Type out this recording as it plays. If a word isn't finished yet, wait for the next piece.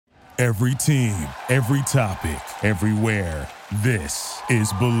Every team, every topic, everywhere. This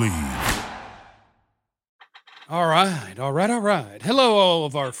is Bleav. All right. Hello, all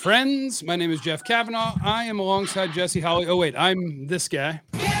of our friends. My name is Jeff Kavanaugh. I am alongside Jesse Holley. Oh, wait, I'm this guy.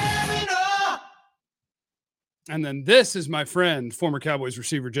 And then this is my friend, former Cowboys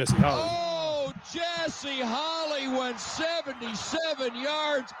receiver Jesse Holley. Oh, Jesse Holley went 77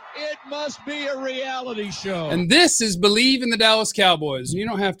 yards. It must be a reality show. And this is Bleav in the Dallas Cowboys. You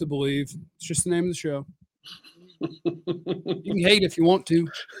don't have to believe. It's just the name of the show. You can hate if you want to.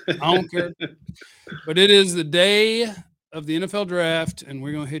 I don't care. But it is the day of the NFL draft, and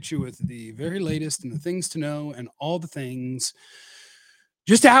we're going to hit you with the very latest and the things to know and all the things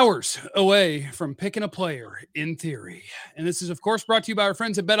just hours away from picking a player in theory. And this is, of course, brought to you by our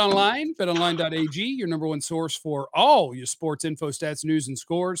friends at BetOnline, betonline.ag, your number one source for all your sports info, stats, news, and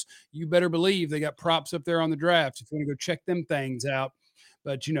scores. You better believe they got props up there on the draft if you want to go check them things out.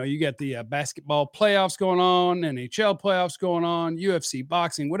 But, you know, you got the basketball playoffs going on, NHL playoffs going on, UFC,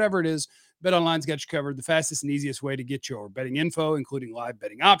 boxing, whatever it is. BetOnline's got you covered. The fastest and easiest way to get your betting info, including live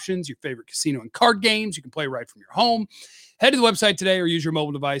betting options, your favorite casino and card games. You can play right from your home. Head to the website today or use your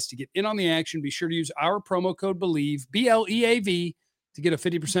mobile device to get in on the action. Be sure to use our promo code BLEAV, BLEAV, to get a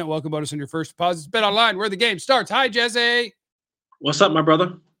 50% welcome bonus on your first deposit. BetOnline, where the game starts. Hi, Jesse. What's up, my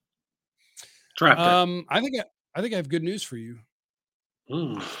brother? I think I have good news for you.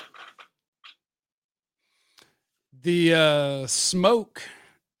 The smoke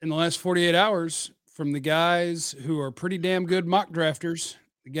in the last 48 hours from the guys who are pretty damn good mock drafters,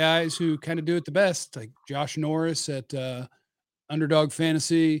 the guys who kind of do it the best, like Josh Norris at Underdog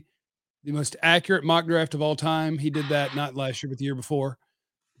Fantasy, the most accurate mock draft of all time. He did that not last year, but the year before.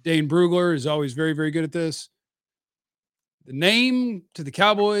 Dane Brugler is always very, very good at this. The name to the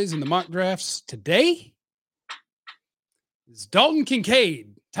Cowboys in the mock drafts today is Dalton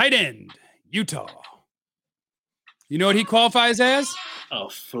Kincaid, tight end, Utah. You know what he qualifies as? A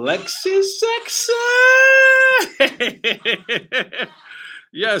flexi sexer.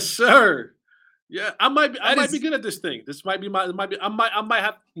 Yes, sir. Yeah, I might be good at this thing. This might be I might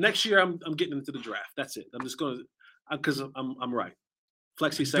have next year. I'm getting into the draft. That's it. I'm just going to because I'm right.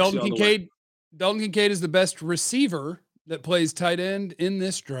 Flexi sexy. Dalton Kincaid is the best receiver that plays tight end in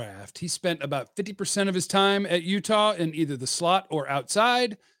this draft. He spent about 50% of his time at Utah in either the slot or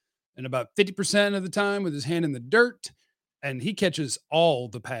outside, and about 50% of the time with his hand in the dirt, and he catches all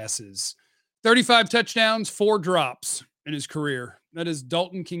the passes. 35 touchdowns, 4 drops in his career. That is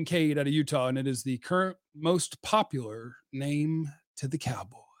Dalton Kincaid out of Utah, and it is the current most popular name to the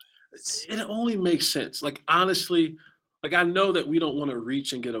Cowboys. It only makes sense. Like, honestly, like I know that we don't want to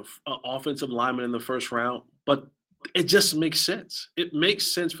reach and get an offensive lineman in the first round, but it just makes sense. It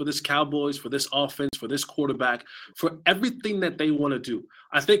makes sense for this Cowboys, for this offense, for this quarterback, for everything that they want to do.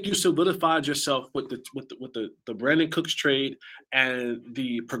 I think you solidified yourself with the Brandon Cooks trade and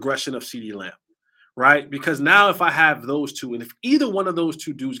the progression of CeeDee Lamb, right? Because now if I have those two, and if either one of those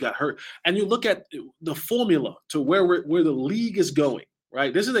two dudes got hurt, and you look at the formula to where the league is going,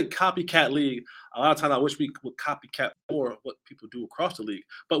 right? This is a copycat league. A lot of times I wish we would copycat more of what people do across the league,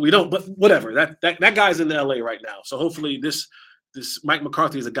 but we don't. But whatever. That guy's in LA right now. So hopefully this Mike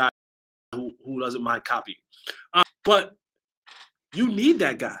McCarthy is a guy who doesn't mind copying. But you need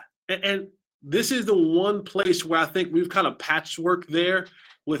that guy. And this is the one place where I think we've kind of patchwork there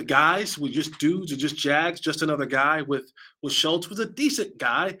with guys, with just dudes or just Jags, just another guy with Schultz was a decent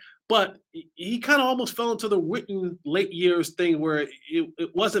guy. But he kind of almost fell into the Witten late years thing where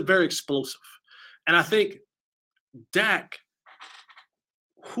it wasn't very explosive. And I think Dak,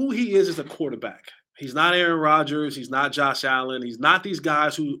 who he is as a quarterback, he's not Aaron Rodgers, he's not Josh Allen, he's not these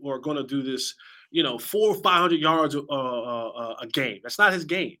guys who are going to do this, 400 or 500 yards a game. That's not his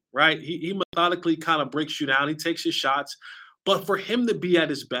game, right? He methodically kind of breaks you down. He takes his shots. But for him to be at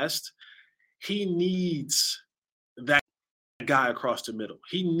his best, he needs that guy across the middle.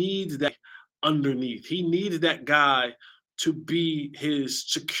 He needs that underneath. He needs that guy to be his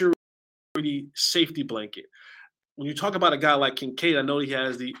security safety blanket. When you talk about a guy like Kincaid, I know he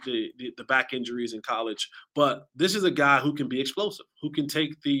has the back injuries in college, but this is a guy who can be explosive, who can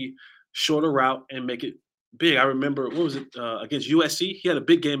take the shorter route and make it big. I remember, what was it, against USC? He had a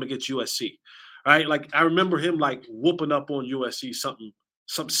big game against USC, right? Like, I remember him, like, whooping up on USC, something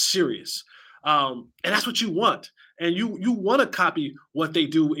serious. And that's what you want. And you want to copy what they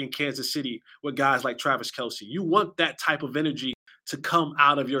do in Kansas City with guys like Travis Kelce. You want that type of energy to come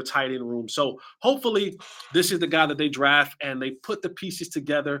out of your tight end room. So hopefully this is the guy that they draft and they put the pieces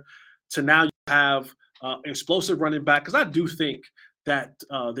together to now you have explosive running back. Because I do think that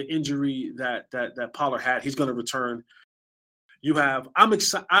the injury that Pollard had, he's going to return. You have, I'm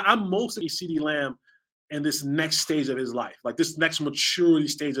excited. I'm mostly CeeDee Lamb in this next stage of his life, like this next maturity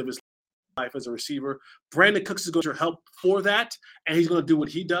stage of his life as a receiver. Brandon Cooks is going to help for that, and he's going to do what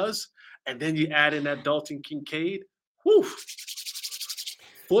he does. And then you add in that Dalton Kincaid. Whew.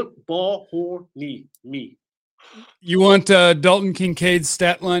 Football horny me. You want Dalton Kincaid's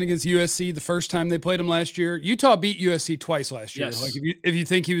stat line against USC the first time they played him last year? Utah beat USC twice last year. Yes. Like if you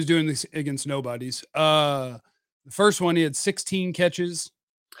think he was doing this against nobodies. The first one, he had 16 catches.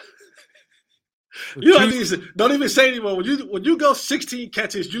 You don't even say anymore. When you go 16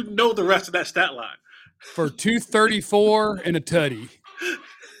 catches, you know the rest of that stat line. For 234 and a tutty.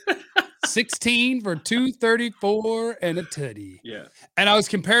 16 for 234 and a tutty. Yeah. And I was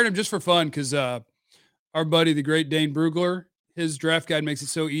comparing him just for fun because our buddy, the great Dane Brugler, his draft guide makes it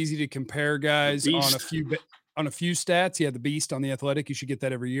so easy to compare guys on a few stats. He had the Beast on The Athletic. You should get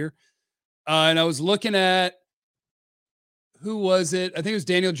that every year. And I was looking at, who was it? I think it was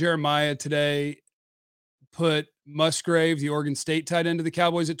Daniel Jeremiah today, put Musgrave, the Oregon State tight end of the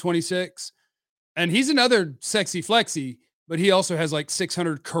Cowboys, at 26. And he's another sexy flexy, but he also has like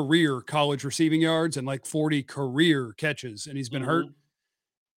 600 career college receiving yards and like 40 career catches, and he's been hurt.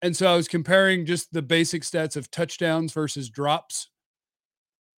 And so I was comparing just the basic stats of touchdowns versus drops.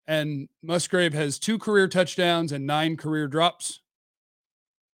 And Musgrave has 2 career touchdowns and 9 career drops.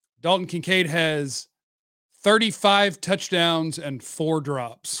 Dalton Kincaid has 35 touchdowns and 4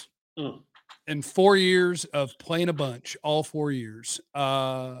 drops in 4 years of playing a bunch, all 4 years.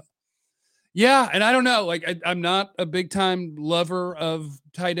 Yeah, and I don't know. Like, I'm not a big-time lover of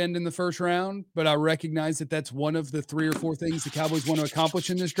tight end in the first round, but I recognize that that's one of the 3 or 4 things the Cowboys want to accomplish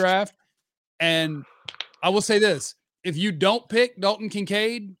in this draft. And I will say this. If you don't pick Dalton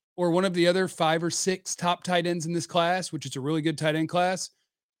Kincaid or one of the other 5 or 6 top tight ends in this class, which is a really good tight end class,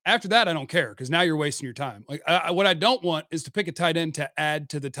 after that, I don't care because now you're wasting your time. Like, what I don't want is to pick a tight end to add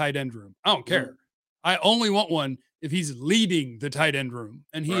to the tight end room. I don't care. I only want one if he's leading the tight end room,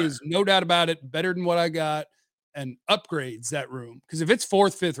 and he is, no doubt about it, better than what I got and upgrades that room. Because if it's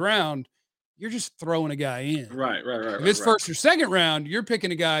 4th, 5th round, you're just throwing a guy in. Right. If it's 1st or 2nd round, you're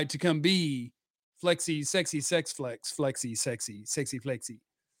picking a guy to come be flexy, sexy, sex flex, flexy, sexy, sexy, flexy.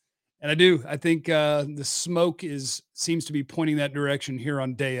 And I think the smoke seems to be pointing that direction here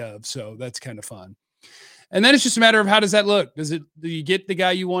on day of. So that's kind of fun. And then it's just a matter of, how does that look? Do you get the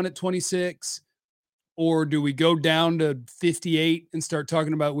guy you want at 26? Or do we go down to 58 and start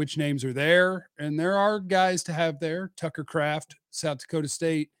talking about which names are there? And there are guys to have there. Tucker Kraft, South Dakota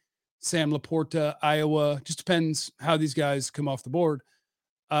State, Sam Laporta, Iowa. Just depends how these guys come off the board.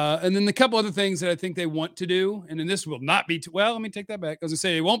 And then the couple other things that I think they want to do, and then this will not be, let me take that back. I was going to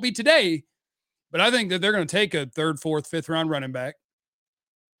say it won't be today, but I think that they're going to take a 3rd, 4th, 5th round running back.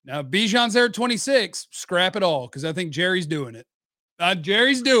 Now, Bijan's there at 26, scrap it all, because I think Jerry's doing it.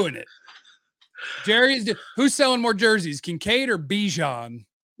 Jerry's doing it. Who's selling more jerseys, Kincaid or Bijan?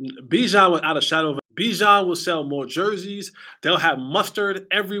 Bijan, without a shadow of a Bijan will sell more jerseys. They'll have mustard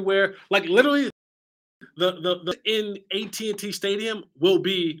everywhere. Like, literally, the in AT&T Stadium will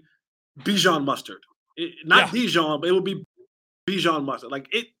be Bijan mustard. Dijon, but it will be Bijan mustard.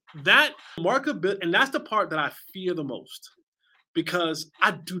 Like, that markability, and that's the part that I fear the most, because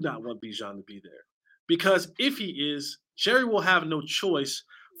I do not want Bijan to be there. Because if he is, Jerry will have no choice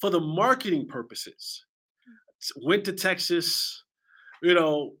for the marketing purposes. Went to Texas,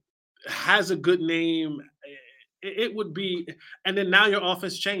 has a good name. It would be, and then now your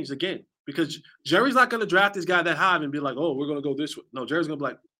offense changed again, because Jerry's not going to draft this guy that high and be like, oh, we're going to go this way. No, Jerry's going to be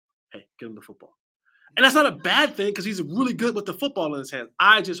like, hey, give him the football. And that's not a bad thing, because he's really good with the football in his hands.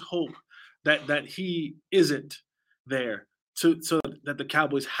 I just hope that he isn't there so that the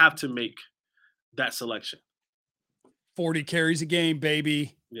Cowboys have to make that selection. 40 carries a game,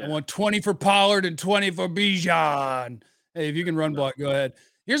 baby. Yeah. I want 20 for Pollard and 20 for Bijan. Hey, if you can run block, go ahead.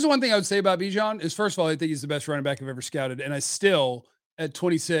 Here's the one thing I would say about Bijan is, first of all, I think he's the best running back I've ever scouted. And I still, at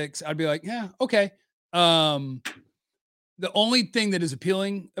 26, I'd be like, yeah, okay. The only thing that is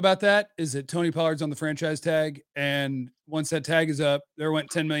appealing about that is that Tony Pollard's on the franchise tag. And once that tag is up, there went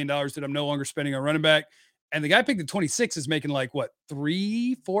 $10 million that I'm no longer spending on running back. And the guy picked at 26 is making like, what,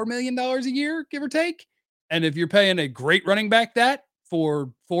 $3-4 million a year, give or take? And if you're paying a great running back that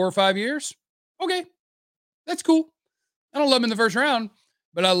for 4 or 5 years, okay, that's cool. I don't love him in the first round,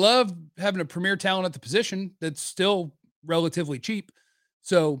 but I love having a premier talent at the position that's still relatively cheap.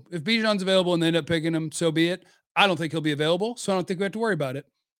 So if Bijan's available and they end up picking him, so be it. I don't think he'll be available, so I don't think we have to worry about it.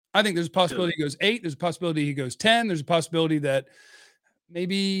 I think there's a possibility he goes 8. There's a possibility he goes 10. There's a possibility that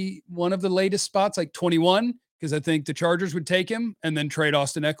maybe one of the latest spots, like 21, because I think the Chargers would take him and then trade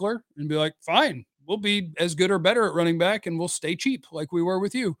Austin Eckler and be like, fine, we'll be as good or better at running back, and we'll stay cheap like we were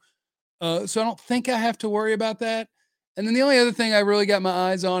with you. So I don't think I have to worry about that. And then the only other thing I really got my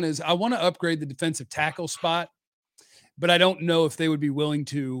eyes on is I want to upgrade the defensive tackle spot, but I don't know if they would be willing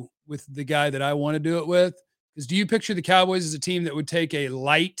to with the guy that I want to do it with. Because do you picture the Cowboys as a team that would take a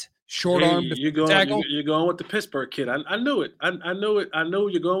light, short-arm tackle? You're going with the Pittsburgh kid. I knew it. I know it. I know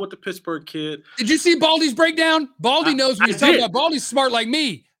you're going with the Pittsburgh kid. Did you see Baldy's breakdown? Baldy knows what he's talking about. Baldy's smart like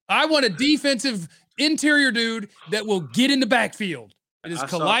me. I want a defensive interior dude that will get in the backfield. It is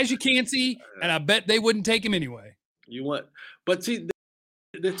Kalijah Cansey, and I bet they wouldn't take him anyway. But see,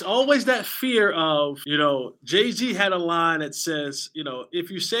 it's always that fear of, Jay-Z had a line that says, if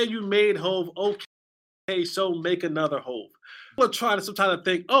you say you made Hove, okay, so make another Hove. People are trying to sometimes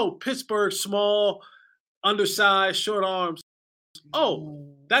think, Pittsburgh, small, undersized, short arms.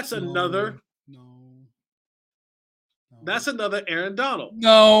 That's another Aaron Donald.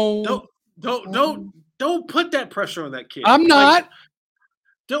 No. Don't put that pressure on that kid. I'm not.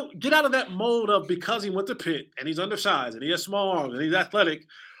 Don't get out of that mold of because he went to Pitt and he's undersized and he has small arms and he's athletic.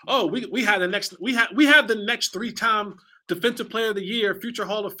 We have the next 3-time defensive player of the year, future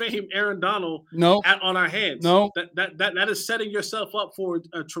Hall of Fame, Aaron Donald on our hands. No. That is setting yourself up for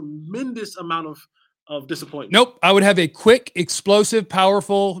a tremendous amount of disappointment. Nope. I would have a quick, explosive,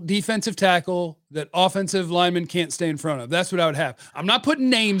 powerful defensive tackle that offensive linemen can't stay in front of. That's what I would have. I'm not putting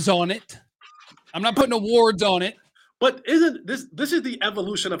names on it. I'm not putting awards on it. But isn't this is the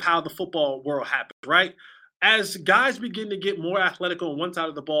evolution of how the football world happens, right? As guys begin to get more athletic on one side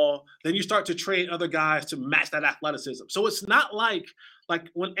of the ball, then you start to train other guys to match that athleticism. So it's not like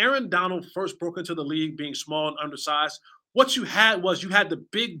when Aaron Donald first broke into the league being small and undersized, what you had the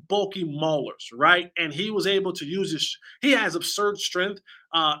big, bulky maulers, right? And he was able to use he has absurd strength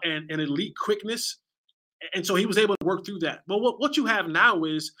and elite quickness. And so he was able to work through that. But what you have now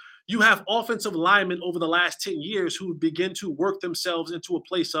is you have offensive linemen over the last 10 years who begin to work themselves into a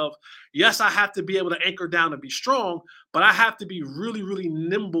place of, yes, I have to be able to anchor down and be strong, but I have to be really, really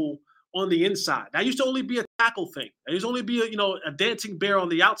nimble on the inside. That used to only be a tackle thing. That used to only be a dancing bear on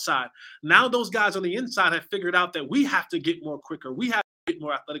the outside. Now those guys on the inside have figured out that we have to get more quicker. We have to get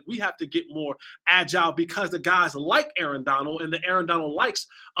more athletic. We have to get more agile because the guys like Aaron Donald and the Aaron Donald likes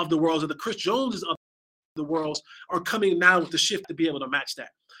of the world and the Chris Joneses of the world are coming now with the shift to be able to match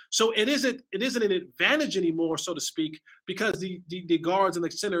that. So it isn't an advantage anymore, so to speak, because the guards and the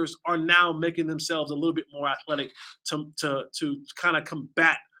centers are now making themselves a little bit more athletic to kind of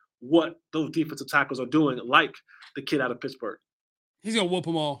combat what those defensive tackles are doing, like the kid out of Pittsburgh. He's gonna whoop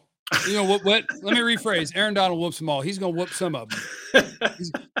them all. You know what? Let me rephrase. Aaron Donald whoops them all. He's gonna whoop some of them.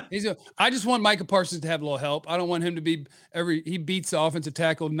 I just want Micah Parsons to have a little help. I don't want him to be he beats the offensive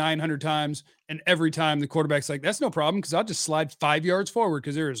tackle 900 times, and every time the quarterback's like, that's no problem because I'll just slide 5 yards forward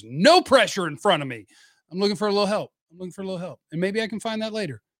because there is no pressure in front of me. I'm looking for a little help. And maybe I can find that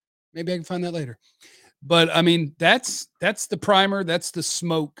later. But I mean, that's the primer. That's the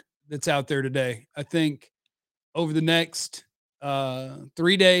smoke that's out there today. I think over the next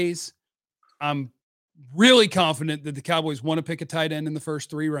 3 days, I'm really confident that the Cowboys want to pick a tight end in the first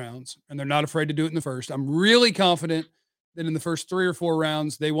 3 rounds, and they're not afraid to do it in the first. I'm really confident that in the first 3 or 4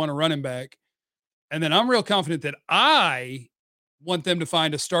 rounds, they want a running back. And then I'm real confident that I want them to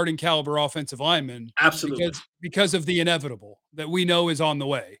find a starting caliber offensive lineman. Absolutely. Because of the inevitable that we know is on the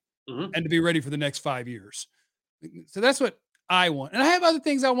way, and to be ready for the next 5 years. So that's what I want. And I have other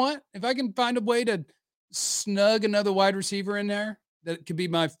things I want. If I can find a way to snug another wide receiver in there that could be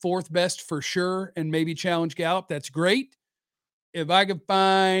my 4th best for sure and maybe challenge Gallup, that's great. If I could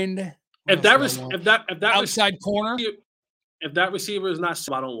find if that outside corner, if that receiver is not,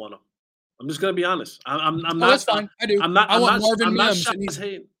 I don't want him. I'm just gonna be honest. I'm not. That's fine. I do. I'm not. I want Marvin Mims.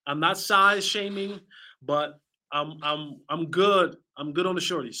 I'm not size shaming, but I'm good. I'm good on the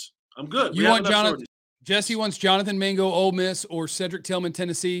shorties. I'm good. You want Jonathan? Jesse wants Jonathan Mingo, Ole Miss, or Cedric Tillman,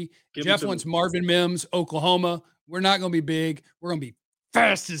 Tennessee. Jeff wants Marvin Mims, Oklahoma. We're not going to be big. We're going to be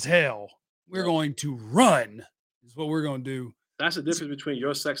fast as hell. We're going to run is what we're going to do. That's the difference between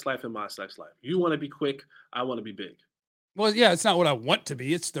your sex life and my sex life. You want to be quick. I want to be big. Well, yeah, it's not what I want to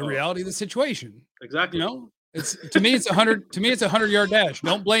be. It's the reality of the situation. Exactly. It's to me, it's 100. To me, it's 100-yard dash.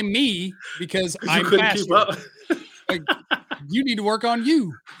 Don't blame me because I'm faster. Keep up. Like, you need to work on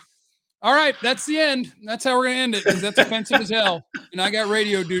you. All right, that's the end. That's how we're going to end it because that's offensive as hell. And I got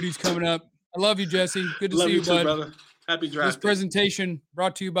radio duties coming up. I love you, Jesse. Good to see you, bud. Brother. Happy draft. This presentation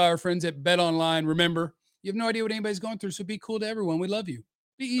brought to you by our friends at Bet Online. Remember, you have no idea what anybody's going through, so be cool to everyone. We love you.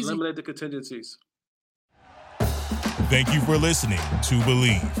 Be easy. Eliminate the contingencies. Thank you for listening to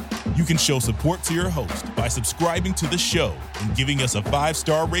Bleav. You can show support to your host by subscribing to the show and giving us a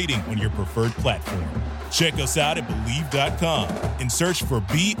 5-star rating on your preferred platform. Check us out at Bleav.com and search for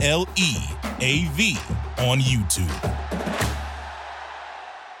BLEAV on YouTube.